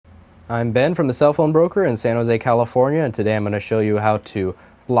I'm Ben from the Cell Phone Broker in San Jose, California, and today I'm going to show you how to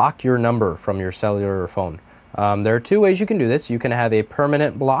block your number from your cellular phone. There are two ways you can do this. You can have a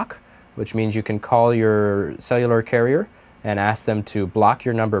permanent block, which means you can call your cellular carrier and ask them to block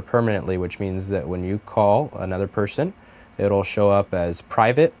your number permanently, which means that when you call another person, it'll show up as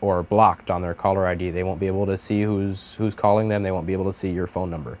private or blocked on their caller ID. They won't be able to see who's calling them. They won't be able to see your phone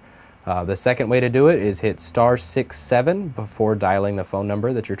number. The second way to do it is hit *67 before dialing the phone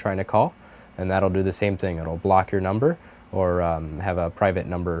number that you're trying to call, and that'll do the same thing. It'll block your number or have a private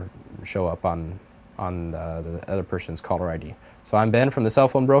number show up on the other person's caller ID. So I'm Ben from the Cell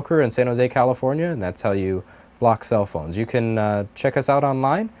Phone Broker in San Jose, California, and that's how you block cell phones. You can check us out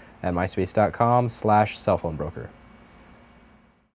online at myspace.com/cellphonebroker.